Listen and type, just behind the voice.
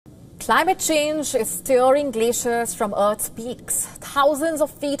Climate change is steering glaciers from Earth's peaks. Thousands of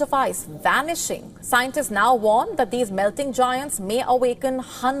feet of ice vanishing. Scientists now warn that these melting giants may awaken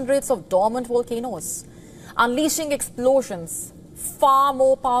hundreds of dormant volcanoes, unleashing explosions far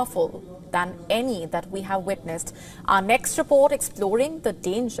more powerful than any that we have witnessed. Our next report exploring the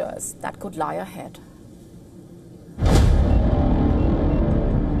dangers that could lie ahead.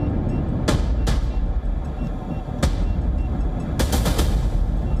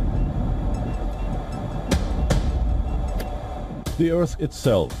 The Earth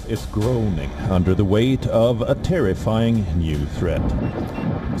itself is groaning under the weight of a terrifying new threat.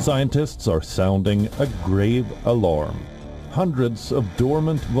 Scientists are sounding a grave alarm. Hundreds of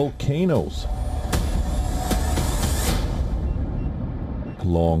dormant volcanoes,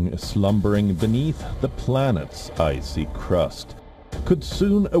 long slumbering beneath the planet's icy crust, could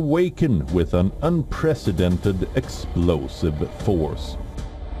soon awaken with an unprecedented explosive force.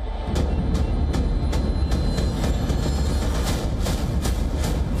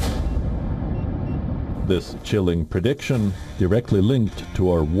 This chilling prediction, directly linked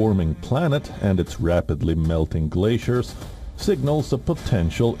to our warming planet and its rapidly melting glaciers, signals a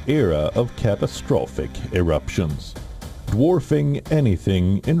potential era of catastrophic eruptions, dwarfing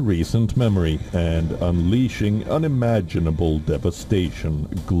anything in recent memory and unleashing unimaginable devastation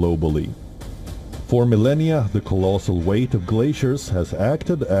globally. For millennia, the colossal weight of glaciers has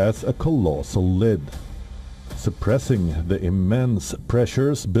acted as a colossal lid, suppressing the immense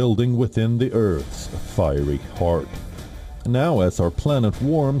pressures building within the Earth's fiery heart. Now, as our planet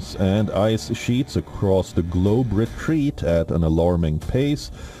warms and ice sheets across the globe retreat at an alarming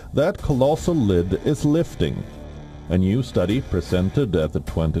pace, that colossal lid is lifting. A new study presented at the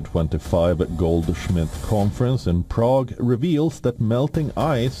 2025 Goldschmidt Conference in Prague reveals that melting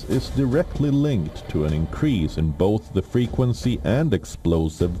ice is directly linked to an increase in both the frequency and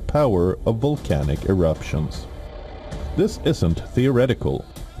explosive power of volcanic eruptions. This isn't theoretical.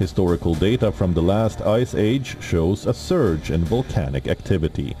 Historical data from the last ice age shows a surge in volcanic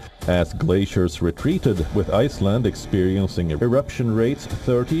activity, as glaciers retreated, with Iceland experiencing eruption rates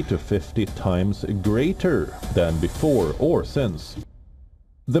 30 to 50 times greater than before or since.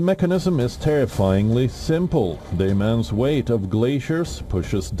 The mechanism is terrifyingly simple. The immense weight of glaciers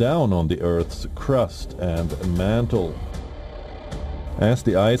pushes down on the Earth's crust and mantle. As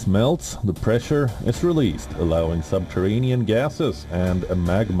the ice melts, the pressure is released, allowing subterranean gases and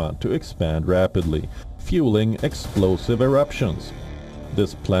magma to expand rapidly, fueling explosive eruptions.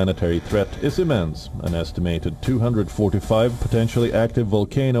 This planetary threat is immense. An estimated 245 potentially active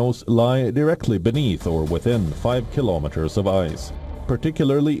volcanoes lie directly beneath or within 5 kilometers of ice,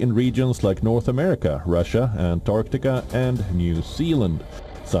 particularly in regions like North America, Russia, Antarctica, and New Zealand.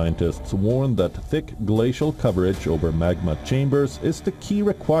 Scientists warn that thick glacial coverage over magma chambers is the key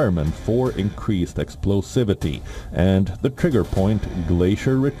requirement for increased explosivity, and the trigger point,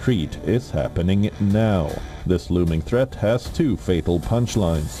 glacier retreat, is happening now. This looming threat has two fatal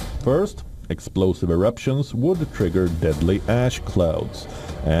punchlines. First, explosive eruptions would trigger deadly ash clouds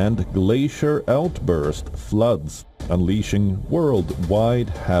and glacier outburst floods, unleashing worldwide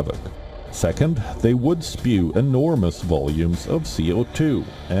havoc. Second, they would spew enormous volumes of CO2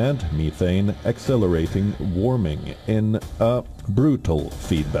 and methane, accelerating warming in a brutal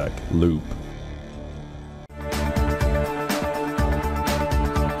feedback loop.